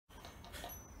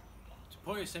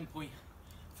put it simply,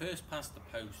 first past the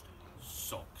post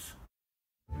sucks.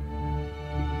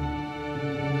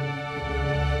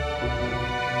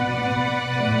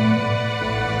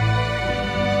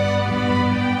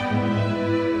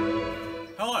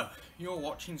 Hello, you're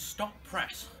watching Stop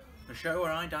Press, the show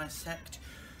where I dissect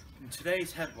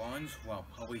today's headlines, well,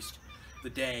 at least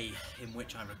the day in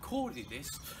which I recorded this,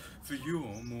 for your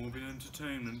morbid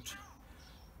entertainment.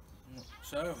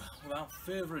 So, without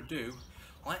further ado,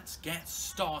 let's get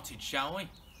started, shall we?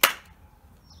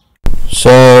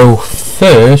 So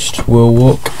first we'll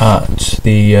look at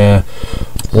the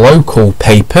local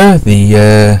paper,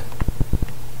 the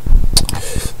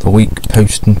Week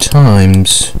Post and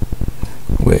Times,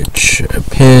 which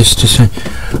appears to say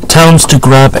towns to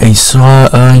grab a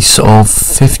slice of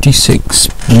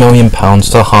 £56 million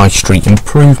to high street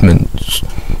improvements.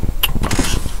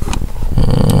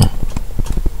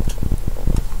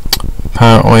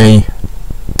 Apparently,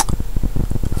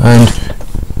 and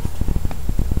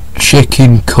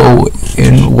chicken caught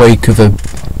in wake of a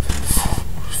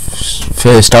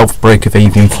first outbreak of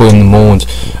avian flu in the Moorlands.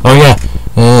 Oh yeah,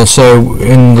 so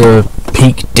in the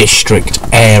Peak District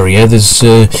area, there's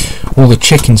all the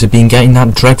chickens have been getting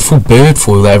that dreadful bird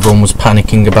flu that everyone was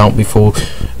panicking about before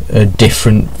a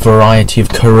different variety of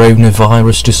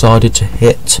coronavirus decided to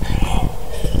hit.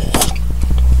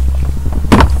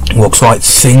 Looks like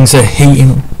things are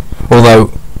heating,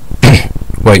 although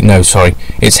wait, no, sorry,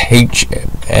 it's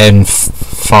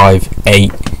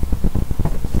HN58.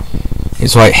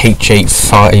 It's like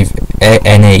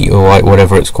H85N8 or like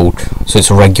whatever it's called. So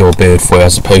it's a regular bird flu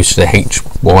as opposed to the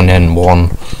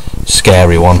H1N1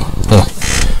 scary one.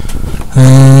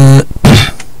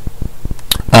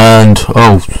 And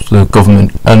the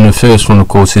government, and the first one of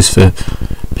course is for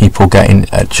people getting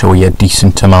actually a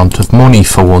decent amount of money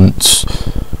for once.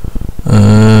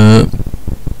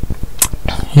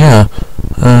 Yeah,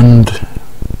 and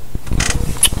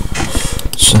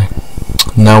so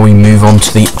now we move on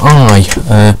to the Eye.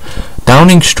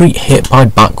 Downing Street hit by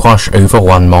backlash over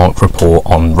landmark report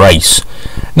on race.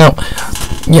 Now,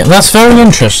 yeah, that's very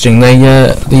interesting.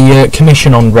 The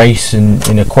Commission on Race and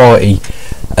Inequality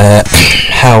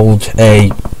held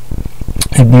a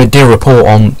report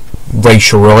on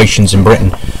racial relations in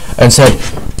Britain, and said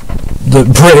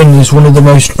that Britain is one of the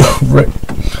most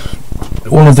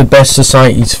one of the best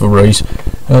societies for race,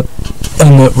 and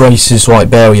that race is like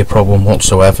barely a problem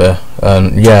whatsoever.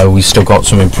 And yeah, we still got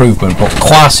some improvement, but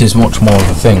class is much more of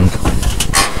a thing.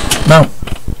 Now,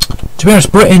 to be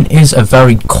honest, Britain is a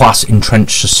very class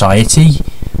entrenched society,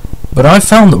 but I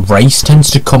found that race tends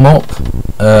to come up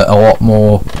a lot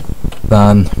more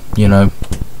than, the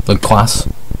class.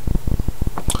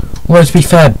 Although to be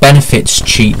fair, benefits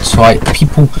cheats. Like,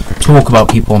 people talk about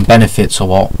people on benefits a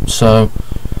lot, so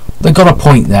they got a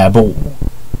point there. But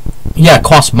yeah,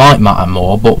 class might matter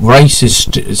more, but race is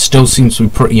still seems to be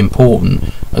pretty important,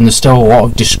 and there's still a lot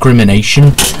of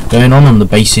discrimination going on the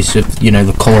basis of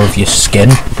the colour of your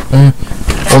skin.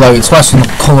 Although it's less on the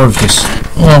colour of your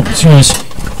well, to be honest,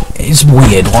 it's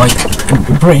weird. Like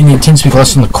in Britain, it tends to be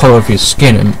less on the colour of your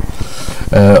skin, and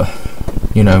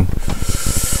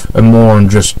and more on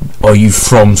just, are you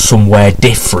from somewhere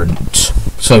different?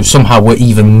 So somehow we're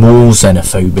even more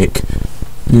xenophobic.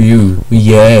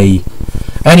 Yay.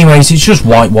 Anyways, it's just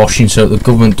whitewashing so that the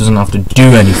government doesn't have to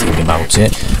do anything about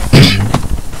it.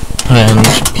 And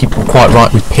people quite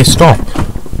rightly pissed off.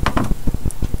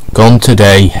 Gone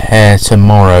today, hair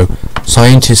tomorrow.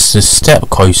 Scientists a step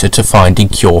closer to finding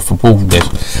cure for baldness.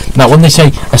 Now, when they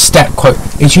say a step closer,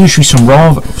 it's usually some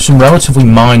relatively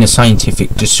minor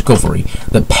scientific discovery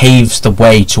that paves the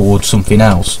way towards something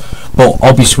else. But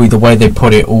obviously, the way they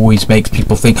put it always makes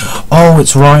people think, oh,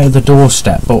 it's right at the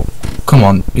doorstep. But come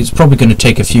on, it's probably going to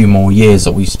take a few more years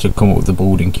at least to come up with the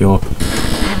balding cure.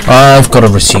 I've got a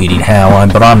receding hairline,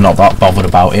 but I'm not that bothered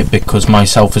about it because my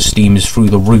self-esteem is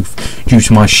through the roof due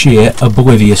to my sheer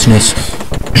obliviousness.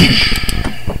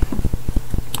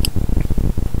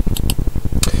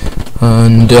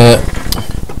 And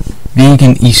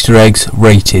vegan Easter eggs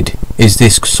rated. Is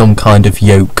this some kind of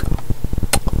yoke?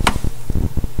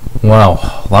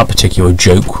 Wow, that particular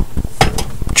joke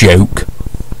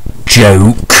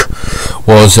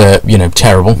was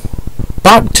terrible.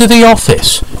 Back to the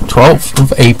office. 12th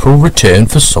of April return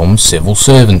for some civil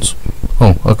servants.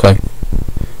 Oh, okay.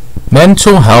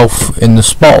 Mental health in the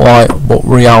spotlight, but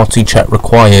reality check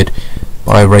required,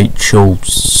 by Rachel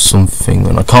something,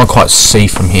 and I can't quite see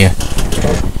from here.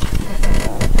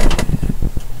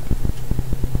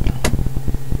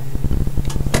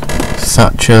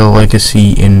 Thatcher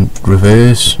legacy in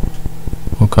reverse.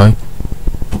 Okay.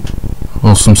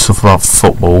 Or some stuff about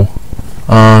football.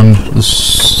 and the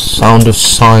sound of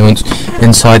silence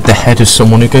inside the head of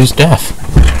someone who goes deaf.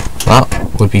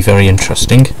 That would be very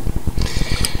interesting.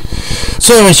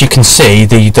 So as you can see,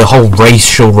 the whole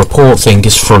racial report thing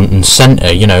is front and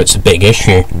centre. You know, it's a big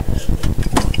issue.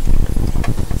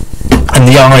 And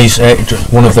the Eye's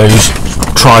one of those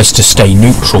tries to stay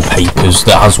neutral papers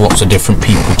that has lots of different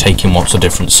people taking lots of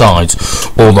different sides,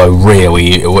 although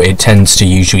really it tends to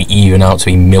usually even out to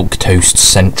be milquetoast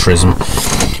centrism,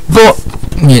 but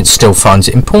it still finds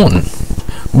it important.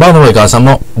 By the way guys, I'm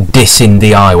not dissing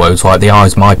the Eye loads, like the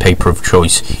Eye's my paper of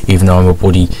choice, even though I'm a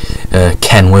bloody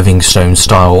Ken Livingstone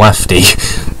style lefty.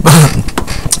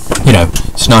 You know,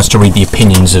 it's nice to read the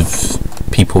opinions of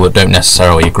people that don't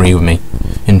necessarily agree with me.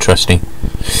 Interesting.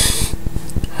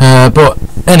 But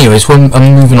anyways,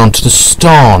 I'm moving on to the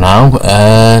Star now,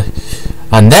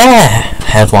 and their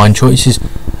headline choice is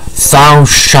 "Thou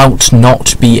shalt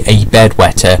not be a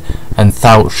bedwetter, and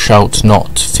thou shalt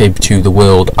not fib to the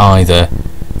world either.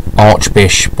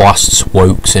 Archbishop blasts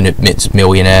wokes and admits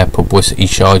millionaire publicity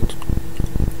shite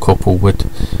couple with..."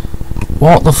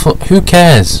 What the fuck? Who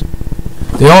cares?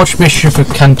 The Archbishop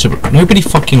of Canterbury. Nobody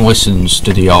fucking listens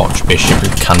to the Archbishop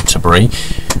of Canterbury.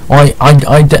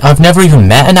 I've never even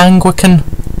met an Anglican,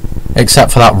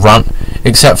 except for that rant.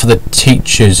 Except for the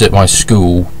teachers at my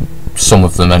school, some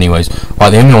of them, anyways.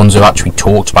 Like the only ones who actually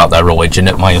talked about their religion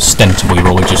at my ostensibly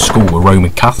religious school were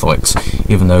Roman Catholics,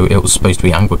 even though it was supposed to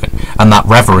be Anglican, and that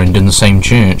reverend in the same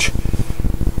church.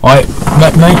 Like,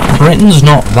 mate, Britain's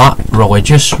not that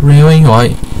religious, really.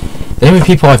 Like, the only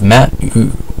people I've met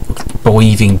who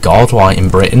believe in God, like in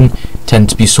Britain, tend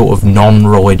to be sort of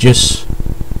non-religious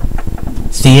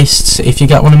theists, if you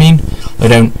get what I mean. They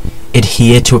don't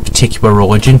adhere to a particular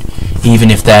religion,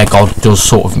 even if their God does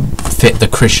sort of fit the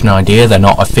Christian idea. They're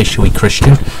not officially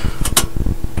Christian.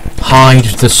 Hide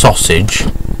the sausage.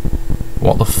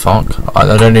 What the fuck?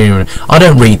 I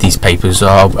don't read these papers.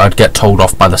 I'd get told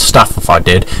off by the staff if I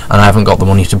did, and I haven't got the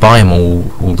money to buy them all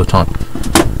the time.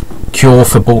 Cure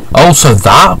for bald. Also,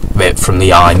 that bit from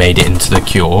the Eye made it into the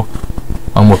Cure.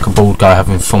 And look, a bald guy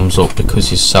having thumbs up because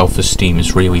his self-esteem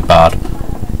is really bad.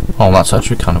 Oh, that's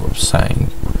actually kind of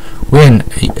upsetting. We're in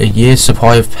a year's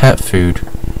supply of pet food.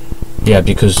 Yeah,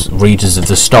 because readers of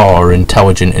the Star are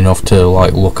intelligent enough to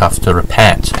like look after a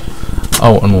pet.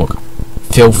 Oh, and look,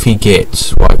 filthy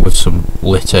gits, like with some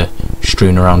litter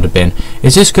strewn around a bin.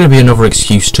 Is this going to be another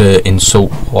excuse to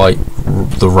insult like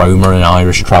the Roma and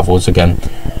Irish travellers again?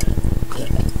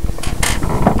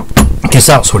 Because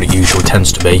that's what it usually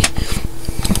tends to be.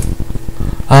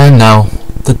 And now,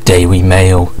 the Daily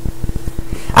Mail.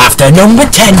 After number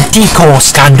 10 decor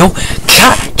scandal,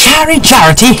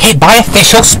 charity hit by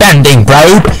official spending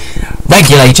probe.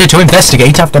 Regulator to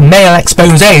investigate after male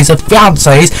exposés of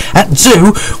fiancés at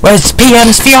zoo where's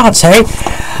PM's fiancé.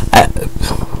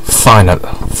 Fine,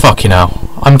 fucking hell.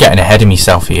 I'm getting ahead of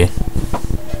myself here.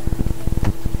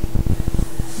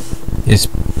 Is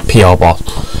PR bot.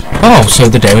 Oh, so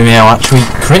the Daily Mail actually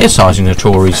criticising the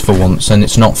Tories for once, and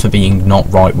it's not for being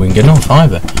not right-wing enough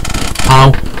either.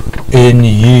 How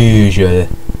unusual.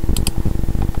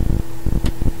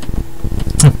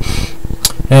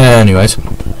 Anyways.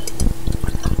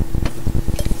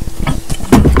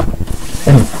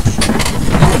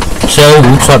 So,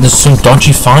 looks like there's some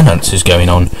dodgy finances going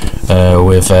on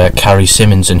with Carrie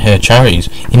Simmons and her charities.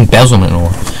 Embezzlement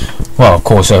or... Well, of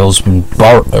course, her husband...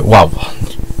 well,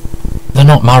 they're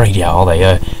not married yet, are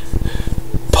they?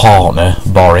 Partner,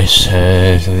 Boris,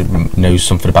 knows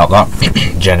something about that.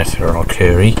 Jennifer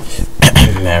Arcuri,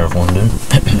 Mayor of London.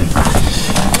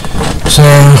 So,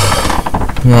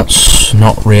 that's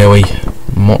not really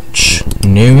much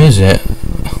new, is it?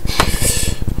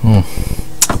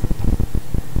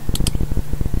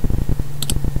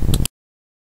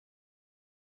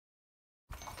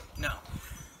 Now,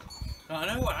 I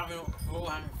know we're all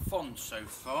having fun so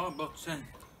far, but,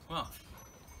 well,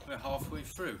 we're halfway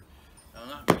through,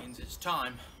 and that means it's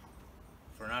time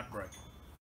for an ad break.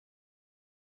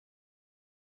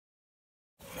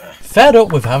 Fed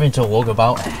up with having to lug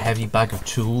about a heavy bag of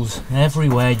tools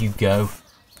everywhere you go?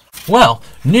 Well,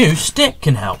 new Stick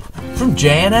can help, from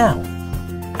J&L.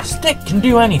 Stick can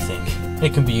do anything.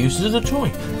 It can be used as a toy,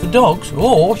 for dogs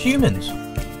or humans.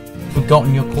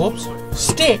 Forgotten your clubs?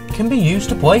 Stick can be used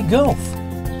to play golf.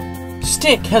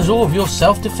 Stick has all of your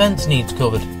self-defense needs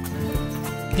covered.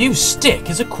 Use Stick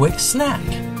as a quick snack.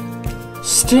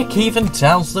 Stick even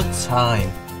tells the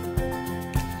time.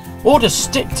 Order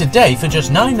Stick today for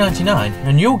just $9.99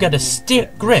 and you'll get a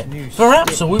Stick grip for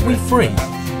absolutely free.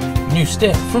 New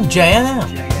Stick from J&L,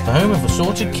 the home of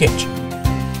assorted kitchen.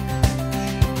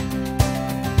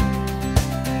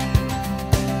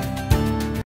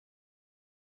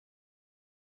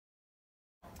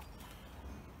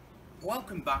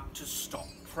 Welcome back to Stop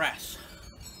Press.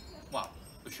 Well,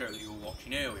 the show that you were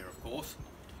watching earlier, of course.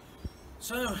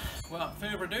 So, without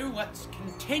further ado, let's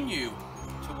continue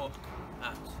to look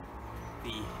at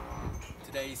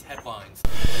today's headlines.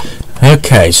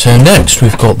 Okay, so next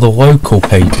we've got the local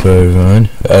paper,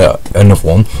 another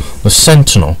one, the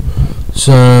Sentinel.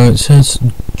 So it says,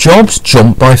 jobs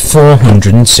jump by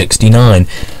 469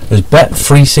 as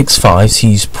Bet365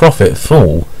 sees profit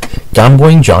fall.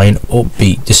 Gambling giant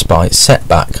upbeat despite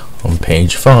setback, on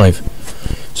page 5.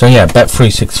 So yeah,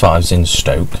 Bet365's in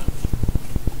Stoke.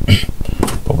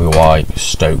 Probably why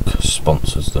Stoke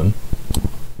sponsors them.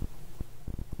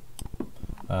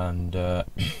 And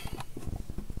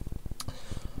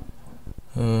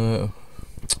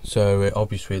so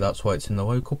obviously that's why it's in the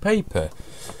local paper.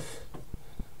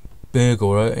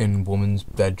 Burglar in woman's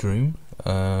bedroom.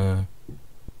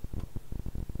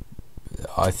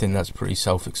 I think that's pretty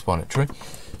self-explanatory.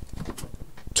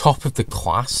 Top of the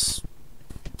class.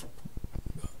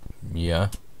 Yeah.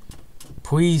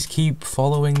 Please keep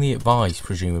following the advice,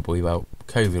 presumably about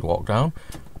COVID lockdown.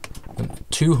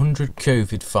 200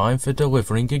 COVID fine for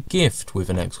delivering a gift with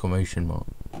an exclamation mark.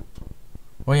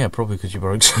 Well, yeah, probably because you're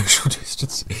wearing social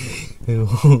distance.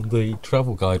 The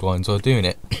travel guidelines are doing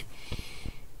it.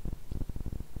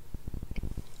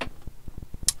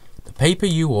 The paper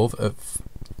you love at,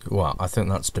 well, I think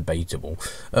that's debatable,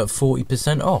 at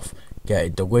 40% off. Get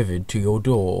it delivered to your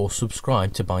door or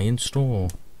subscribe to buy in store.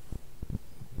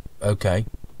 Okay.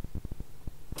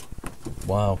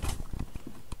 Wow.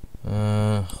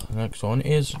 Next one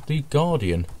is The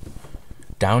Guardian.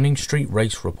 Downing Street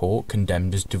race report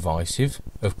condemned as divisive,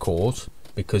 of course,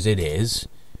 because it is.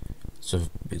 So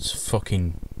it's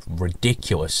fucking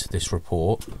ridiculous, this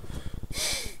report.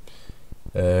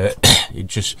 It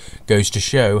just goes to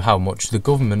show how much the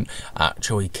government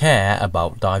actually care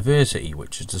about diversity,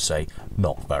 which is to say,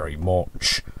 not very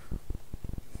much.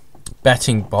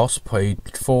 Betting boss paid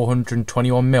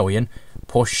 421 million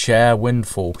plus share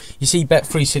windfall. You see,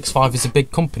 Bet365 is a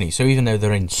big company, so even though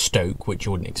they're in Stoke, which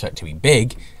you wouldn't expect to be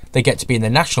big, they get to be in the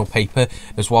national paper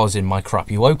as well as in my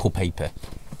crappy local paper.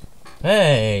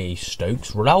 Hey,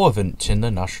 Stoke's relevant in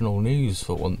the national news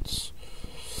for once,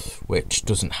 which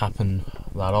doesn't happen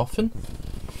that often.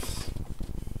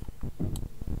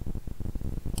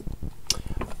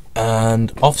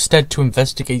 And Ofsted to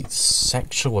investigate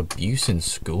sexual abuse in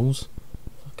schools.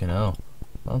 Fucking hell.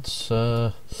 That's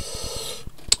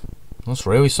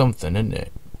really something, isn't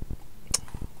it?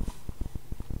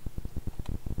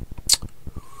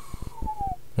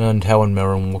 And Helen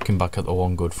Mirren looking back at the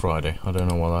One Good Friday. I don't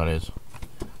know what that is.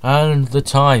 And The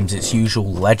Times, its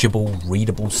usual legible,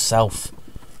 readable self.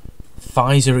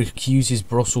 Pfizer accuses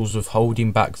Brussels of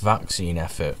holding back vaccine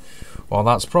effort. Well,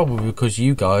 that's probably because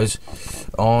you guys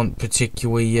aren't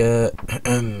particularly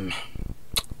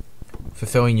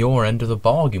fulfilling your end of the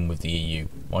bargain with the EU.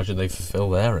 Why should they fulfill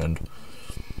their end?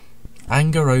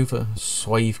 Anger over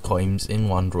slave claims in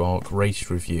Landmark race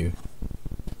review.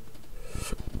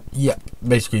 Yeah,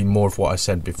 basically more of what I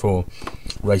said before.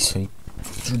 Racing.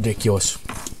 It's ridiculous.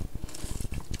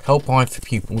 Helpline for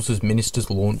pupils as ministers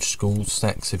launch school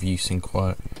sex abuse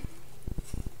inquiry.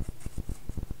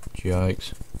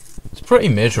 Jokes. It's pretty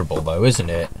miserable though, isn't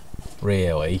it?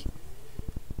 Really.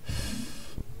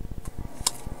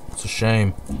 It's a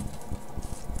shame.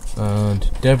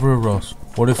 And Deborah Ross.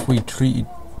 What if we treated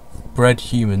bred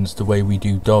humans the way we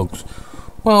do dogs?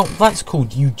 Well, that's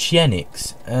called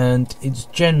eugenics, and it's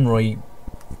generally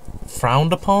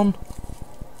frowned upon.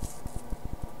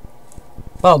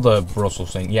 About the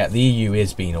Brussels thing, yeah, the EU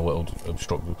is being a little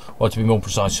obstructive. Well, to be more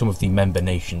precise, some of the member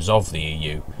nations of the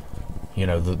EU. You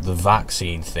know, the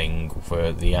vaccine thing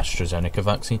for the AstraZeneca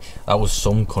vaccine, that was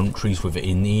some countries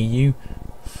within the EU.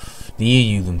 The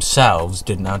EU themselves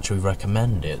didn't actually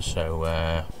recommend it,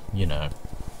 so, you know.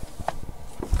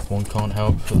 One can't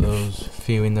help but those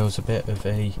feeling there was a bit of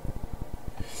a,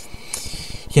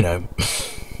 you know,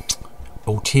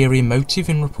 ulterior motive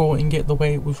in reporting it the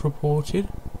way it was reported.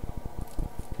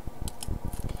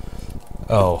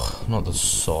 Oh, not the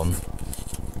Sun.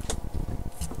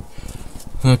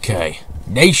 Okay.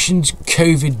 Nation's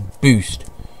COVID boost.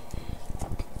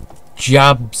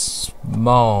 Jabs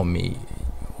Marmy.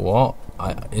 What?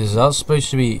 Is that supposed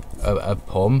to be a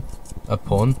pun? A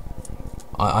pun?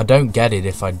 I don't get it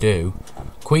if I do.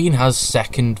 Queen has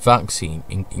second vaccine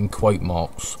in quote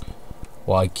marks.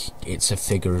 Like it's a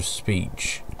figure of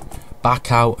speech.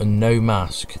 Back out and no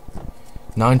mask.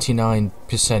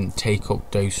 99% take up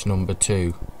dose number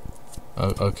 2.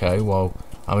 Okay, well,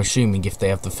 I'm assuming if they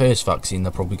have the first vaccine,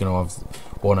 they're probably going to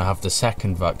want to have the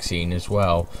second vaccine as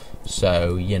well.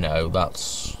 So, you know,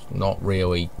 that's not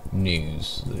really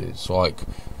news. It's like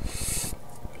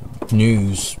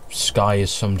news, sky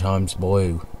is sometimes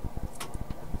blue.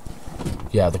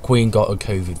 Yeah, the Queen got a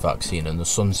COVID vaccine and the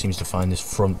Sun seems to find this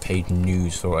front page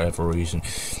news for whatever reason.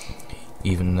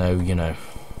 Even though, you know,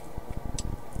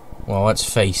 well, let's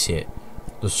face it,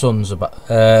 the Sun's about,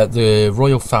 the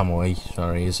royal family,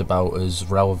 sorry, is about as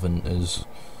relevant as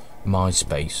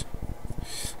MySpace.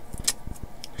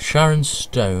 Sharon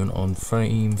Stone on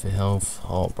frame for health,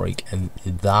 heartbreak, and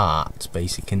that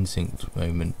basic instinct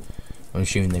moment. I'm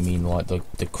assuming they mean like the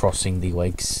crossing the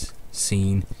legs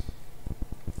scene.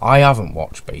 I haven't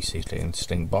watched Basic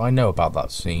Instinct, but I know about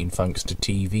that scene thanks to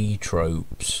TV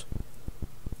Tropes.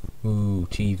 Ooh,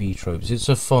 TV Tropes. It's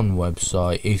a fun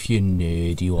website. If you're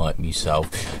nerdy like myself,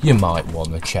 you might want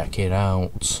to check it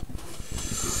out.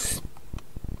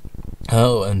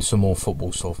 Oh, and some more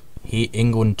football stuff.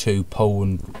 England 2,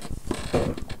 Poland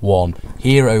 1.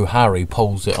 Hero Harry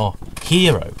pulls it off.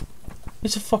 Hero?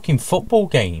 It's a fucking football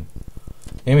game.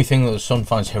 The only thing that the Sun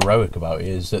finds heroic about it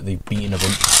is that they've beaten a bunch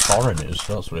of foreigners.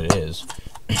 That's what it is.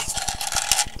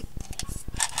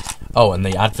 Oh, and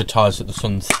they advertise that the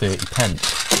Sun's 30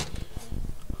 pence.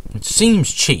 It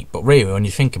seems cheap, but really, when you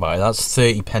think about it, that's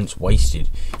 30 pence wasted.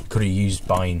 You could have used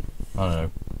buying, I don't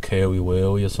know, Curly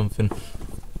Whirly or something.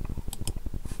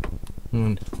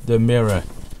 And the Mirror.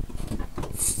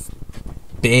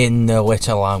 Bin the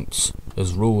little ounce.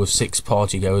 As rule of 6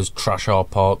 partygoers trash our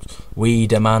parks, we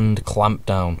demand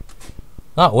clampdown.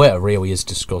 That litter really is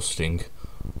disgusting.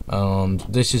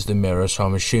 This is the Mirror, so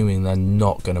I'm assuming they're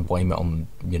not going to blame it on,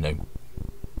 you know,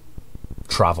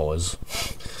 travellers.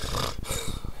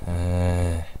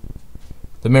 The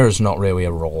Mirror's not really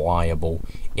a reliable,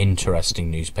 interesting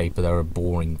newspaper. They're a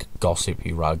boring,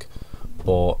 gossipy rag,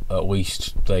 but at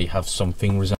least they have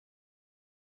something resembling.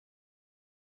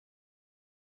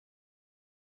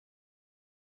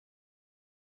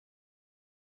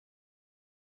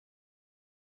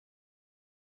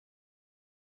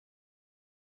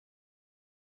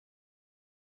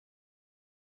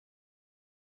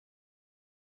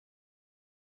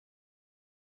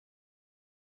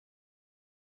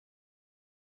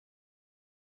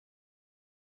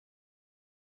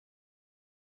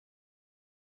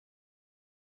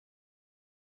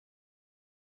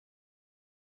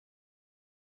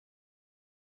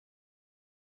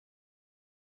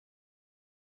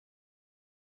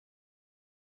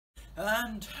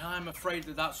 And I'm afraid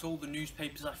that that's all the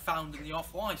newspapers I found in the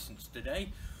off-licence today.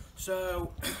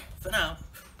 So, for now,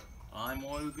 I'm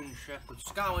Logan Shepherd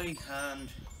Scully, and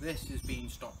this has been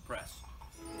Stop Press.